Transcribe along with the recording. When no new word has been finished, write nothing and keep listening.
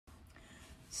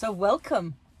So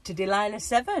welcome to Delilah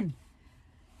 7.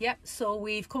 Yep, so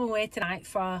we've come away tonight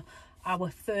for our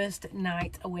first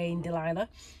night away in Delilah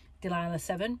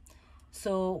 7.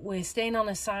 So we're staying on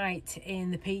a site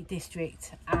in the Peak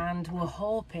District, and we're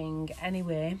hoping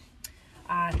anyway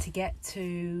to get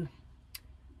to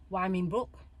Wyming Brook,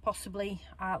 possibly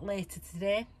later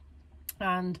today,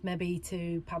 and maybe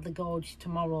to Padley Gorge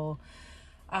tomorrow.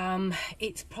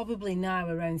 It's probably now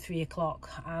around 3 o'clock,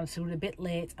 so we're a bit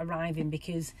late arriving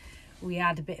because we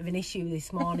had a bit of an issue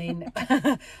this morning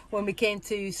when we came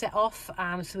to set off.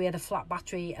 So we had a flat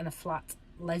battery and a flat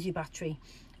leisure battery,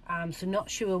 so not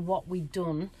sure what we'd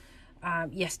done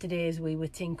yesterday as we were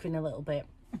tinkering a little bit,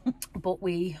 but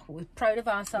we're proud of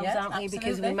ourselves, aren't we? Absolutely.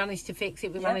 Because we managed to fix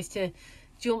it. We managed to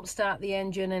jump start the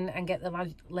engine and get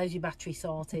the leisure battery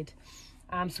sorted.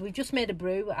 So we've just made a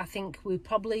brew. I think we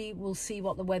probably will see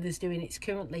what the weather's doing. It's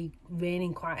currently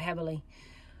raining quite heavily.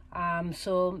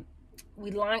 So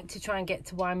we'd like to try and get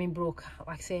to Wyming Brook,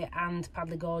 like I say, and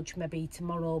Padley Gorge maybe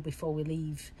tomorrow before we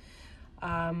leave.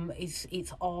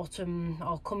 It's autumn,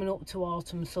 or coming up to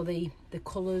autumn, so the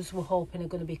colours we're hoping are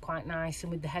going to be quite nice,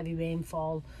 and with the heavy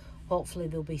rainfall, hopefully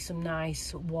there'll be some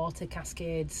nice water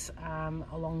cascades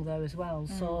along there as well.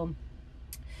 So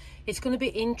it's going to be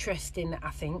interesting,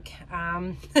 I think.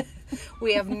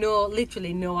 We have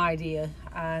literally no idea,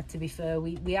 to be fair.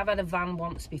 We have had a van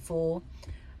once before,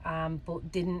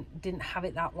 but didn't have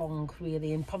it that long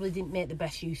really, and probably didn't make the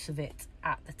best use of it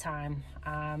at the time.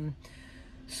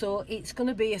 So it's going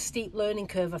to be a steep learning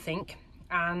curve, I think,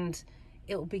 and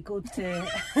it'll be good to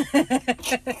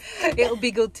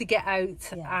get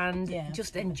out and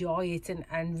just enjoy it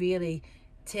and really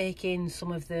take in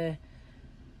some of the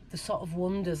sort of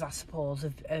wonders, I suppose,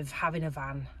 of having a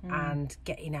van and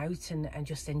getting out and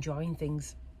just enjoying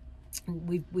things.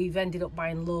 We've ended up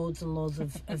buying loads and loads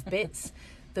of bits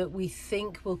that we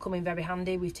think will come in very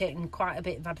handy. We've taken quite a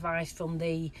bit of advice from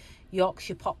the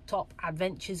Yorkshire Pop Top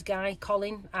Adventures guy,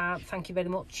 Colin. Thank you very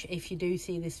much if you do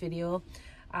see this video.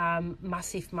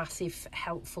 Massive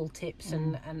helpful tips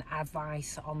and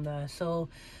advice on there. So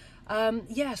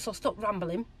yeah, so stop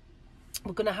rambling.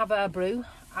 We're going to have our brew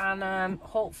and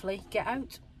hopefully get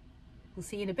out. We'll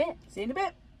see you in a bit. See you in a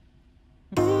bit.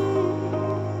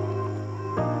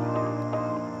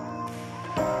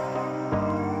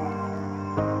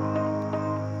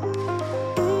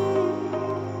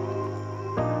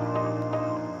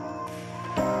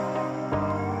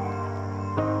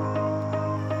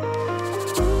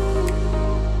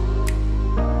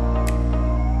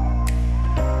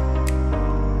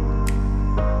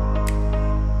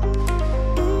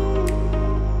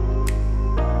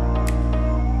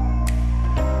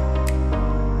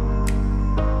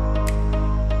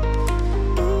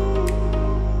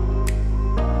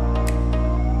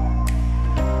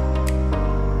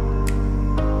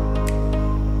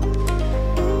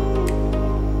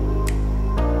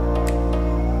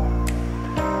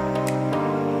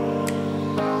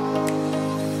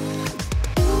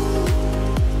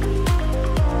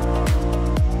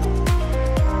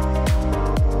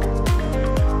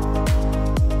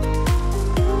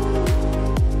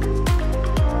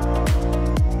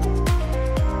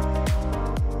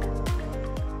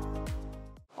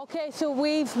 So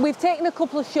we've taken a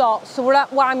couple of shots. So we're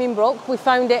at Wyming Brook. We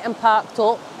found it and parked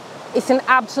up. It's an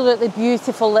absolutely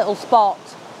beautiful little spot.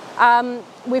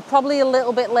 We're probably a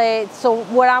little bit late. So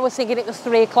where I was thinking it was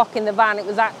 3 o'clock in the van, it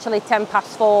was actually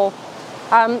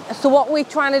 4:10. So what we're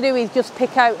trying to do is just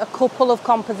pick out a couple of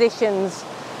compositions.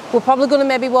 We're probably going to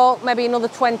maybe walk another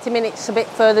 20 minutes a bit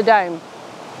further down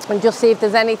and just see if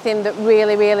there's anything that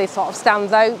really sort of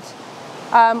stands out.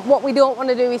 What we don't want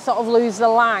to do is sort of lose the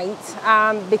light,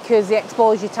 because the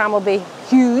exposure time will be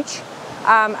huge,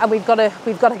 and we've got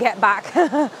to get back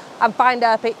and find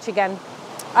our pitch again.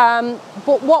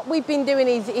 But what we've been doing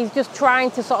is just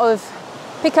trying to sort of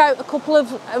pick out a couple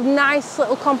of nice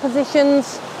little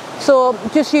compositions. So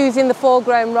just using the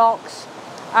foreground rocks.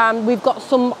 We've got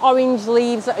some orange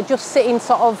leaves that are just sitting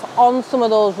sort of on some of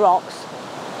those rocks.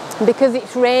 Because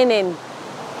it's raining,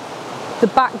 the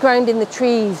background in the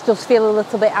trees does feel a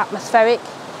little bit atmospheric.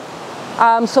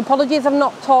 So apologies I've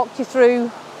not talked you through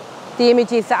the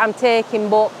images that I'm taking,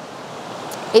 but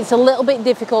it's a little bit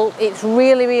difficult. It's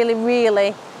really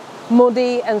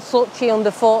muddy and slutchy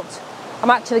underfoot.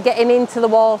 I'm actually getting into the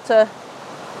water.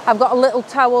 I've got a little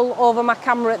towel over my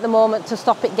camera at the moment to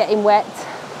stop it getting wet.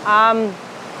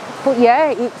 But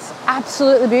yeah, it's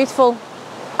absolutely beautiful.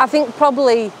 I think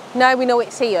probably now we know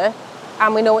it's here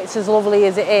and we know it's as lovely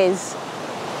as it is,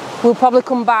 we'll probably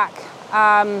come back.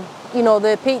 You know,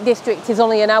 the Peak District is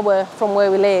only an hour from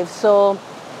where we live, so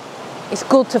it's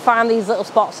good to find these little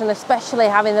spots, and especially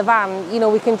having the van, you know,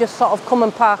 we can just sort of come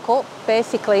and park up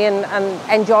basically and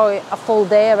enjoy a full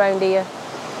day around here.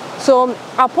 So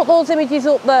I'll put those images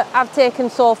up that I've taken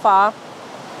so far,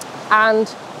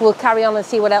 and we'll carry on and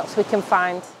see what else we can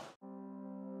find.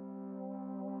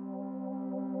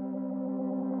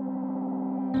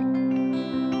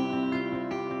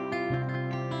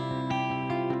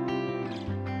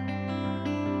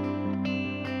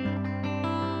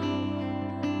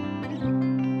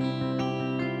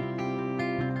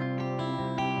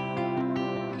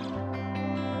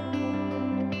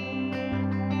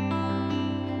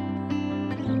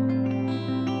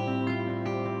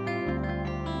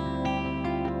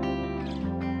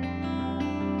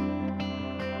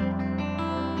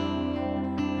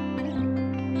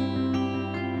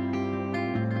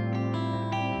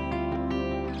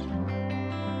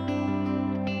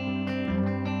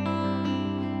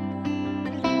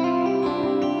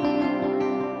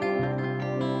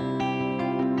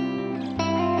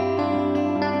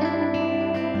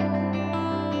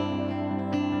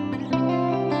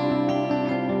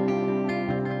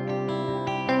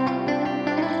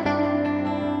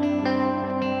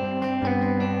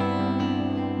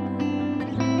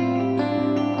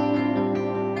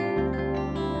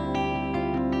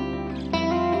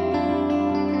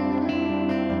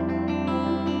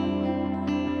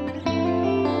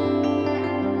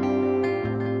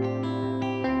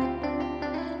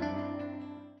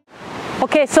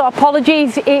 Okay, so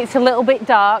apologies, it's a little bit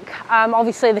dark.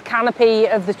 Obviously the canopy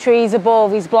of the trees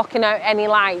above is blocking out any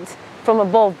light from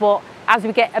above, but as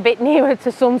we get a bit nearer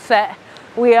to sunset,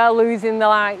 we are losing the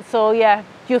light. So yeah,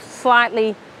 just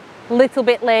slightly, little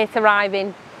bit late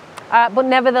arriving. But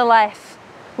nevertheless,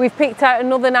 we've picked out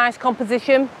another nice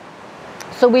composition.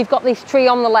 So we've got this tree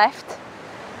on the left,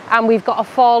 and we've got a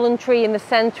fallen tree in the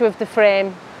centre of the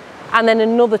frame, and then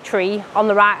another tree on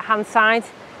the right hand side,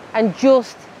 and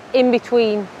just in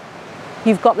between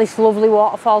you've got this lovely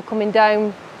waterfall coming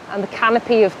down and the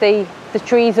canopy of the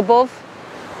trees above.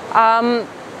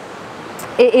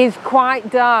 It is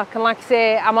quite dark, and like I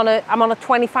say, I'm on a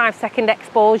 25-second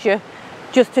exposure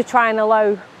just to try and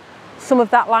allow some of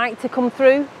that light to come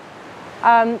through.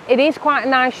 It is quite a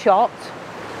nice shot.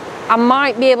 I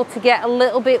might be able to get a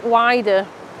little bit wider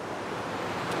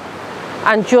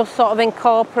and just sort of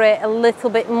incorporate a little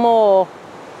bit more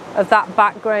of that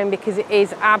background, because it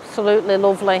is absolutely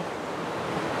lovely.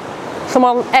 So I'm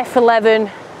on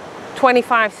F11,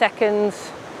 25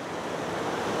 seconds,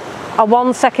 a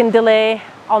 1 second delay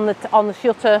on the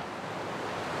shutter,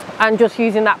 and just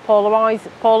using that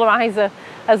polarizer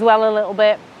as well a little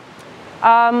bit.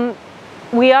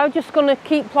 We are just going to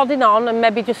keep plodding on and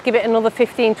maybe just give it another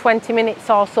 15-20 minutes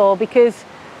or so, because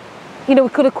you know, we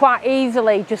could have quite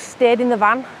easily just stayed in the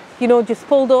van, you know, just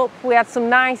pulled up. We had some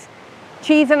nice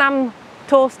cheese and ham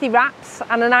toasty wraps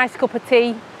and a nice cup of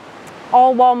tea,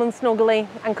 all warm and snuggly,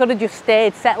 and could have just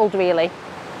stayed settled really.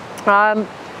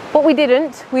 But we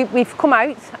didn't. We've come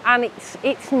out, and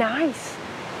it's nice.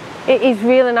 It is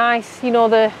really nice. You know,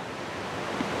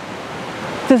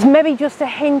 there's maybe just a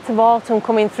hint of autumn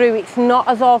coming through. It's not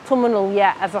as autumnal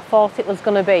yet as I thought it was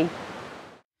going to be.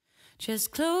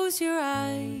 Just close your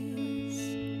eyes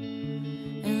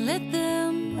and let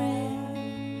them rest.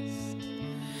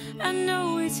 I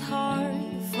know it's hard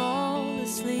to fall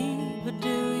asleep, but do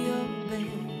your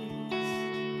best.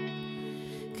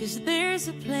 'Cause there's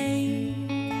a place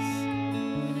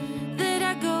that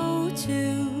I go to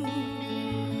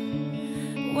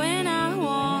when I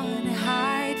want to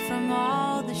hide from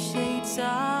all the shades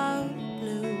of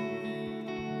blue.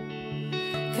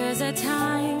 'Cause at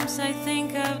times I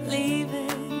think of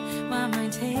leaving, my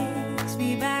mind takes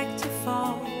me back to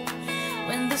fall,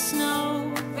 when the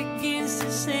snow begins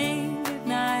to sing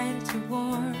goodnight to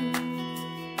warm.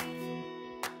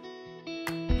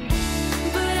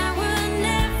 But I will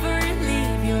never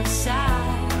leave your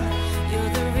side. You're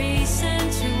the reason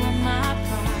to my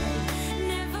pride.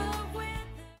 Never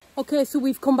with. Okay, so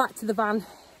we've come back to the van.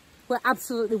 We're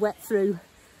absolutely wet through,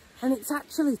 and it's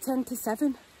actually 10 to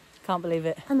 7. Can't believe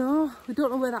it. I know, we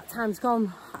don't know where that time's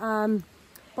gone.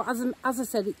 But as I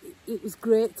said, it was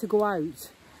great to go out.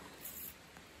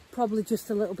 Probably just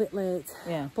a little bit late.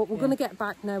 Yeah. But we're going to get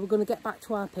back now. We're going to get back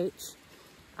to our pitch,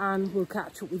 and we'll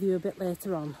catch up with you a bit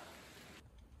later on.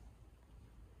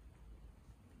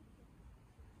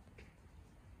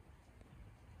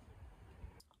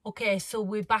 Okay, so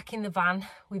we're back in the van.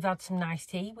 We've had some nice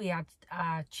tea. We had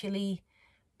chilli,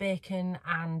 bacon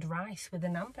and rice with a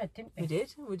naan bread, didn't we? We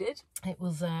did. It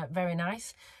was very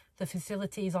nice. The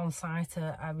facilities on site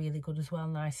are really good as well,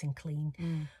 nice and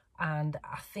clean. And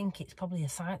I think it's probably a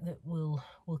site that we'll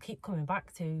keep coming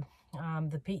back to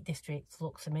The Peak District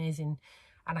looks amazing,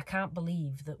 and I can't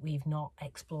believe that we've not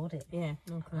explored it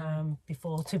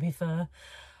before, to be fair.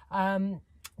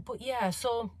 But yeah,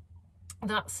 so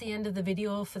that's the end of the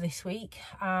video for this week.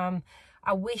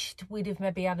 I wished we'd have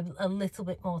maybe had a little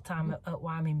bit more time at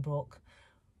Wyming Brook,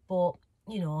 but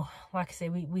you know, like I say,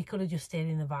 we could have just stayed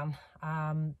in the van.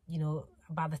 You know,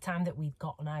 by the time that we'd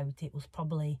gotten out, it was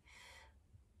probably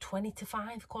 20 to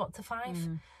 5, quarter to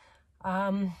 5.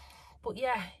 But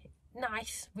yeah,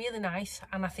 nice, really nice,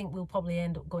 and I think we'll probably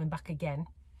end up going back again.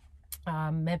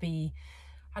 Maybe,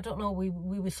 I don't know, we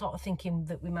were sort of thinking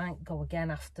that we might go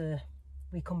again after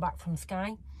we come back from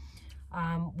Skye,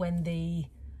 when the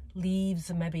leaves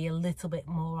are maybe a little bit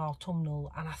more autumnal,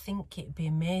 and I think it'd be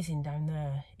amazing down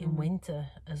there in winter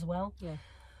as well. Yeah.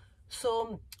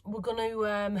 So we're going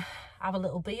to have a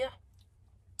little beer.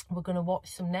 We're going to watch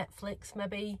some Netflix,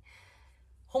 maybe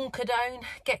hunker down,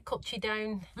 get cutchy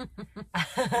down.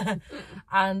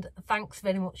 And thanks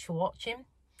very much for watching.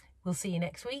 We'll see you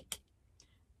next week.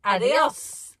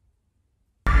 Adios.